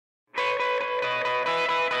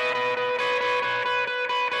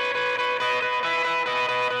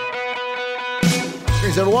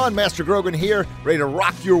Greetings, everyone. Master Grogan here, ready to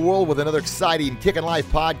rock your world with another exciting Kickin' Life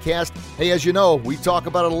podcast. Hey, as you know, we talk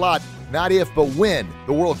about it a lot. Not if, but when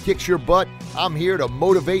the world kicks your butt, I'm here to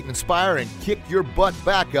motivate, inspire, and kick your butt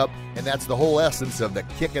back up. And that's the whole essence of the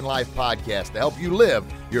Kickin' Life podcast, to help you live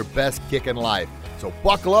your best kickin' life. So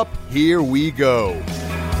buckle up, here we go.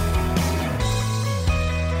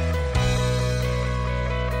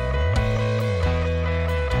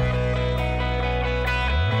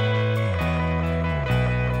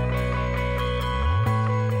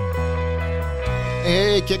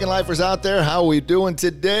 Hey, Kickin' Lifers out there, how are we doing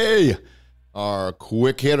today? Our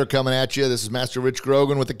quick hitter coming at you. This is Master Rich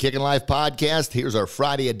Grogan with the Kickin' Life podcast. Here's our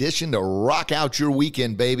Friday edition to rock out your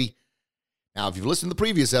weekend, baby. Now, if you've listened to the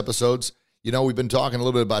previous episodes, you know we've been talking a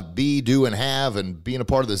little bit about be, do, and have, and being a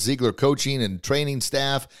part of the Ziegler coaching and training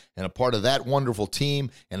staff, and a part of that wonderful team,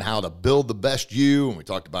 and how to build the best you. And we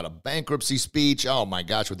talked about a bankruptcy speech. Oh my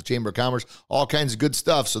gosh, with the Chamber of Commerce, all kinds of good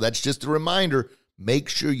stuff. So that's just a reminder. Make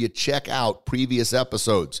sure you check out previous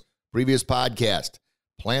episodes, previous podcast.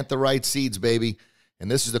 Plant the right seeds, baby.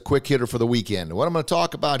 And this is the quick hitter for the weekend. What I'm going to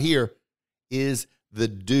talk about here is the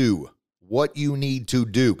do, what you need to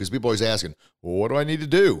do. Because people are always asking, well, what do I need to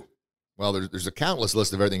do? Well, there's a countless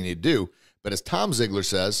list of everything you need to do. But as Tom Ziegler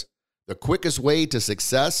says, the quickest way to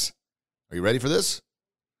success, are you ready for this?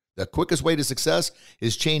 The quickest way to success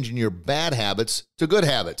is changing your bad habits to good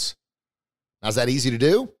habits. Now, is that easy to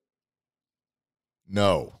do?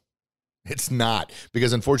 No, it's not,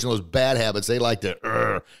 because unfortunately those bad habits, they like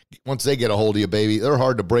to, once they get a hold of you, baby, they're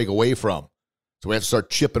hard to break away from. So we have to start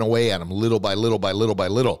chipping away at them little by little by little by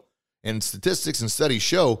little. And statistics and studies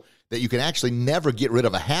show that you can actually never get rid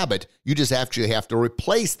of a habit. You just actually have to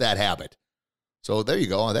replace that habit. So there you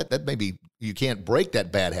go. That maybe you can't break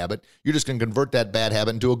that bad habit. You're just going to convert that bad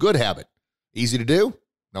habit into a good habit. Easy to do?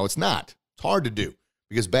 No, it's not. It's hard to do,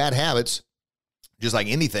 because bad habits, just like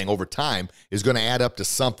anything over time, is going to add up to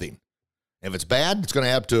something. If it's bad, it's going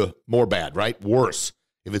to add up to more bad, right? Worse.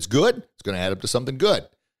 If it's good, it's going to add up to something good.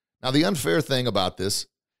 Now, the unfair thing about this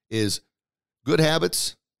is good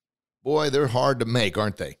habits, boy, they're hard to make,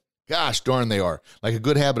 aren't they? Gosh darn, they are. Like a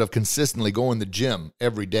good habit of consistently going to the gym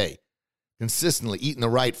every day, consistently eating the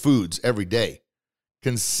right foods every day,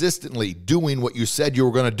 consistently doing what you said you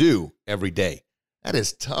were going to do every day. That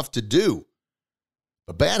is tough to do.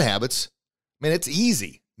 But bad habits, man, it's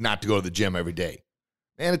easy not to go to the gym every day.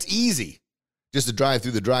 Man, it's easy just to drive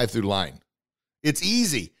through the drive-through line. It's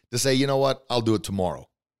easy to say, you know what, I'll do it tomorrow.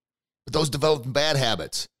 But those developing bad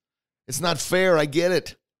habits, it's not fair, I get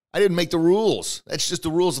it. I didn't make the rules. That's just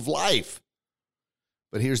the rules of life.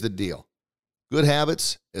 But here's the deal. Good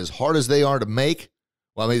habits, as hard as they are to make,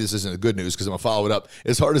 well, maybe this isn't the good news because I'm going to follow it up.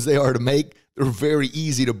 As hard as they are to make, they're very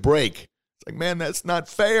easy to break. It's like, man, that's not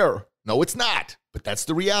fair. No, it's not. But that's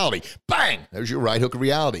the reality. Bang! There's your right hook of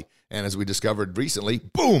reality. And as we discovered recently,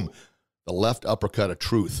 boom, the left uppercut of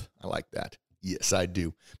truth. I like that. Yes, I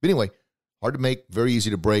do. But anyway, hard to make, very easy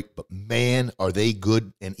to break, but man, are they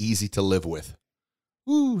good and easy to live with.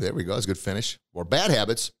 Woo, there we go. That's a good finish. Or bad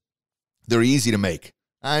habits, they're easy to make.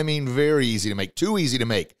 I mean, very easy to make. Too easy to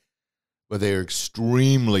make. But they're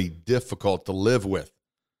extremely difficult to live with.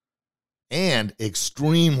 And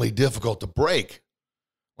extremely difficult to break.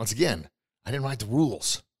 Once again, I didn't write the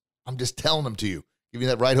rules. I'm just telling them to you. Give you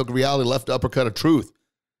that right hook of reality, left uppercut of truth.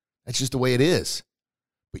 That's just the way it is.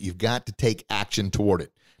 But you've got to take action toward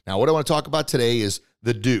it. Now, what I want to talk about today is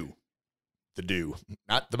the do. The do,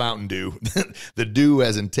 not the Mountain Dew. The do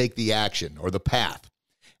as in take the action or the path.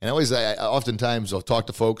 And I oftentimes I'll talk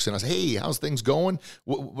to folks and I say, hey, how's things going?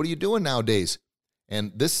 What are you doing nowadays?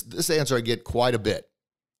 And this answer I get quite a bit.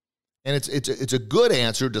 And it's a good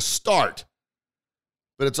answer to start.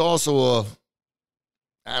 But it's also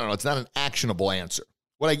it's not an actionable answer.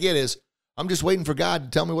 What I get is, I'm just waiting for God to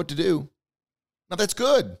tell me what to do. Now, that's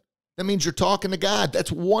good. That means you're talking to God.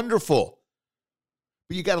 That's wonderful.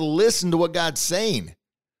 But you got to listen to what God's saying.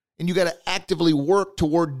 And you got to actively work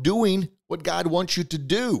toward doing what God wants you to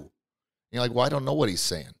do. And you're like, well, I don't know what he's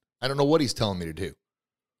saying. I don't know what he's telling me to do.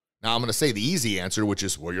 Now, I'm going to say the easy answer, which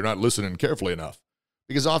is, well, you're not listening carefully enough.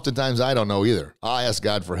 Because oftentimes I don't know either. I ask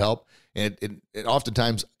God for help. And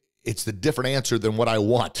oftentimes it's the different answer than what I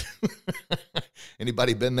want.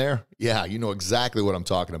 Anybody been there? Yeah, you know exactly what I'm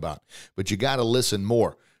talking about. But you got to listen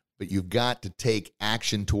more. But you've got to take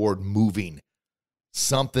action toward moving.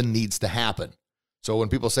 Something needs to happen. So when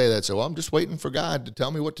people say that, I'm just waiting for God to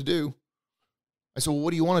tell me what to do. I said, well,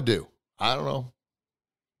 what do you want to do? I don't know.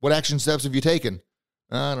 What action steps have you taken?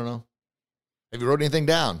 I don't know. Have you wrote anything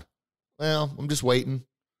down? Well, I'm just waiting.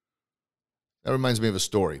 That reminds me of a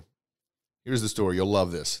story. Here's the story. You'll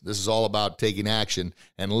love this. This is all about taking action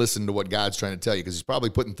and listen to what God's trying to tell you, because he's probably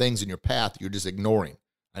putting things in your path you're just ignoring.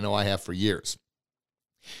 I know I have for years.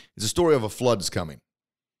 It's a story of a flood's coming.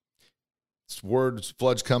 It's word,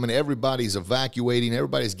 flood's coming. Everybody's evacuating.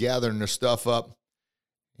 Everybody's gathering their stuff up.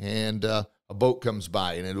 And a boat comes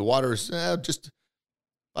by, and the water is just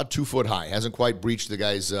about 2 foot high. Hasn't quite breached the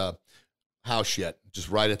guy's house yet, just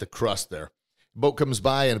right at the crust there. The boat comes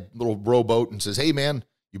by, and a little rowboat, and says, hey, man,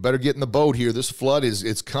 you better get in the boat here. This flood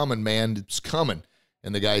it's coming, man. It's coming.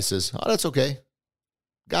 And the guy says, oh, that's okay.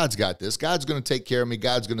 God's got this. God's going to take care of me.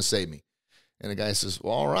 God's going to save me. And the guy says,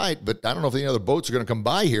 well, all right, but I don't know if any other boats are going to come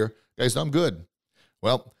by here. The guy says, I'm good.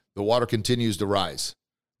 Well, the water continues to rise.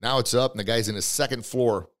 Now it's up, and the guy's in his second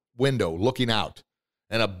floor window looking out.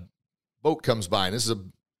 And a boat comes by, and this is a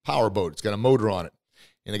power boat. It's got a motor on it.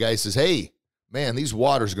 And the guy says, hey, man, these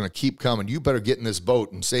waters are going to keep coming. You better get in this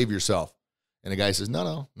boat and save yourself. And the guy says,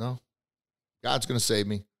 no. God's going to save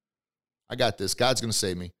me. I got this. God's going to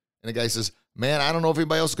save me. And the guy says, man, I don't know if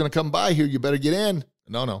anybody else is going to come by here. You better get in.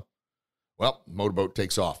 No. Well, the motorboat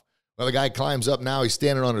takes off. Well, the guy climbs up now. He's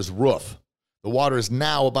standing on his roof. The water is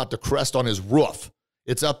now about to crest on his roof.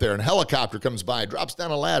 It's up there. And a helicopter comes by, drops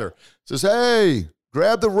down a ladder, says, hey,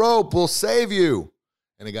 grab the rope. We'll save you.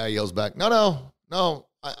 And the guy yells back, no.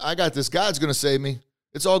 I got this. God's going to save me.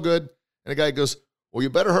 It's all good. And the guy goes, well, you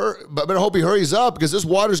better hope he hurries up, because this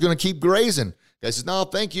water's going to keep grazing. The guy says, no,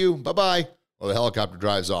 thank you. Bye-bye. Well, the helicopter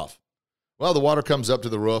drives off. Well, the water comes up to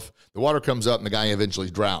the roof. The water comes up, and the guy eventually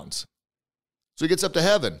drowns. So he gets up to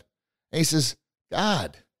heaven, and he says,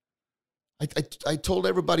 God, I told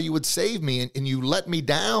everybody you would save me, and you let me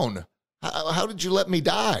down. How did you let me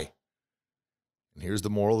die? And here's the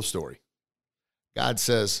moral of the story. God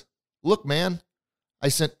says, look, man, I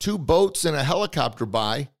sent 2 boats and a helicopter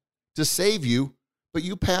by to save you, but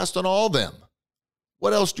you passed on all of them.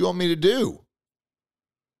 What else do you want me to do?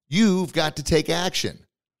 You've got to take action.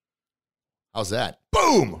 How's that?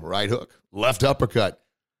 Boom! Right hook, left uppercut.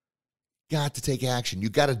 Got to take action. You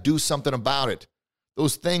got to do something about it.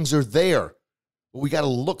 Those things are there, but we got to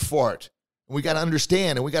look for it. And we got to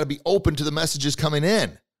understand, and we got to be open to the messages coming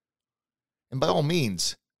in. And by all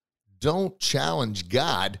means, don't challenge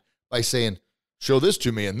God by saying, show this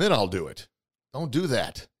to me and then I'll do it. Don't do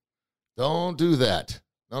that. Don't do that.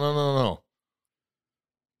 No.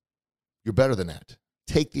 You're better than that.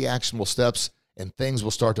 Take the actionable steps, and things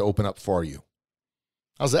will start to open up for you.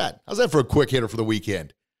 How's that? How's that for a quick hitter for the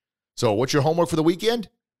weekend? So what's your homework for the weekend?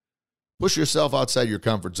 Push yourself outside your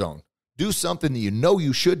comfort zone. Do something that you know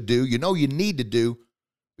you should do, you know you need to do,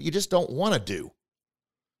 but you just don't want to do.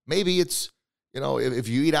 Maybe it's, if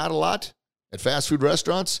you eat out a lot at fast food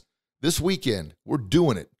restaurants, this weekend, we're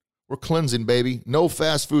doing it. We're cleansing, baby. No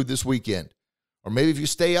fast food this weekend. Or maybe if you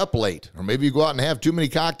stay up late, or maybe you go out and have too many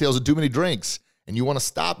cocktails and too many drinks, and you want to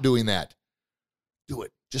stop doing that, do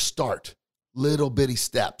it. Just start. Little bitty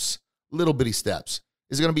steps.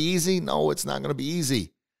 Is it going to be easy? No, it's not going to be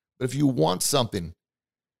easy. But if you want something,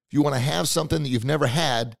 if you want to have something that you've never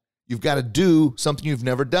had, you've got to do something you've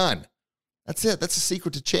never done. That's it. That's the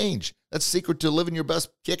secret to change. That's the secret to living your best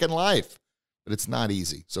kick in life. But it's not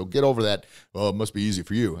easy. So get over that. Well, it must be easy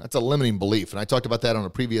for you. That's a limiting belief. And I talked about that on a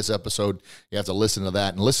previous episode. You have to listen to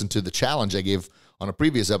that and listen to the challenge I gave on a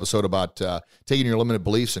previous episode about taking your limited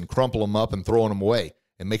beliefs and crumple them up and throwing them away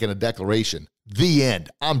and making a declaration. The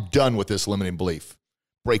end. I'm done with this limiting belief.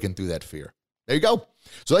 Breaking through that fear. There you go.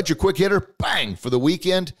 So that's your quick hitter. Bang! For the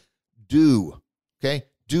weekend. Do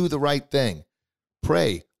the right thing.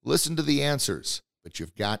 Pray. Listen to the answers. But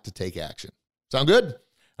you've got to take action. Sound good?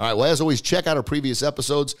 All right, well, as always, check out our previous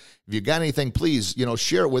episodes. If you got anything, please,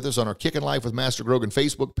 share it with us on our Kickin' Life with Master Grogan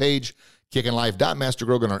Facebook page,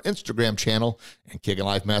 kickinlife.mastergrogan on our Instagram channel, and Kickin'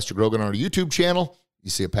 Life Master Grogan on our YouTube channel. You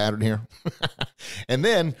see a pattern here? And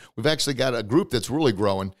then we've actually got a group that's really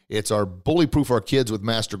growing. It's our Bully Proof Our Kids with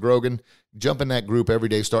Master Grogan. Jump in that group every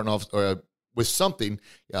day, starting off with something,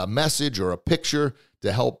 a message or a picture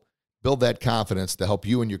to help build that confidence to help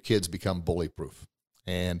you and your kids become bully proof.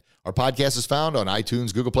 And our podcast is found on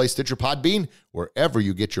iTunes, Google Play, Stitcher, Podbean, wherever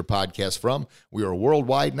you get your podcast from. We are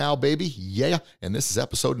worldwide now, baby. Yeah. And this is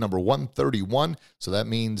episode number 131. So that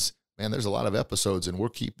means, man, there's a lot of episodes, and we're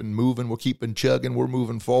keeping moving. We're keeping chugging. We're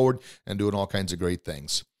moving forward and doing all kinds of great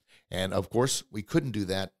things. And, of course, we couldn't do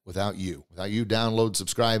that without you. Without you downloading,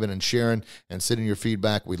 subscribing, and sharing and sending your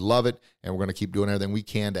feedback. We love it, and we're going to keep doing everything we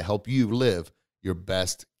can to help you live your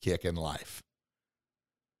best kick in life.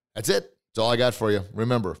 That's it. That's all I got for you.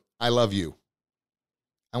 Remember, I love you.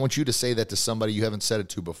 I want you to say that to somebody you haven't said it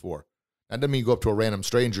to before. That doesn't mean you go up to a random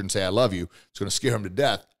stranger and say, I love you. It's going to scare them to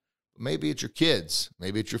death. But maybe it's your kids.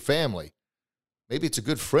 Maybe it's your family. Maybe it's a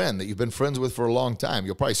good friend that you've been friends with for a long time.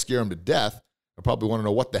 You'll probably scare them to death. They'll probably want to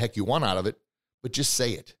know what the heck you want out of it, but just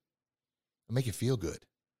say it. It'll make you feel good.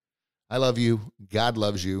 I love you. God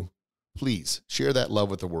loves you. Please share that love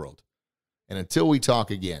with the world. And until we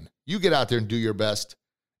talk again, you get out there and do your best,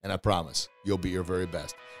 and I promise you'll be your very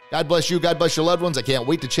best. God bless you. God bless your loved ones. I can't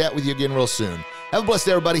wait to chat with you again real soon. Have a blessed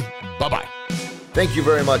day, everybody. Bye-bye. Thank you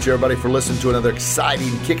very much, everybody, for listening to another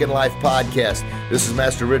exciting Kickin' Life podcast. This is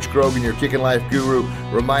Master Rich Grogan, your Kickin' Life guru,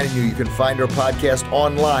 reminding you can find our podcast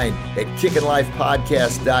online at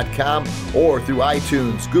kickinlifepodcast.com or through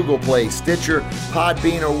iTunes, Google Play, Stitcher,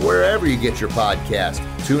 Podbean, or wherever you get your podcast.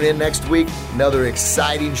 Tune in next week. Another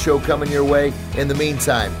exciting show coming your way. In the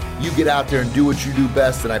meantime, you get out there and do what you do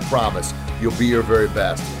best, and I promise you'll be your very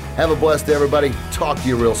best. Have a blessed day, everybody. Talk to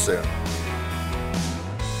you real soon.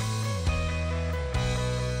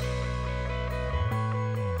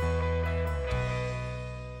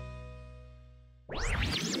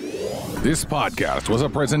 This podcast was a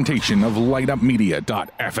presentation of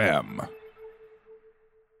LightUpMedia.fm.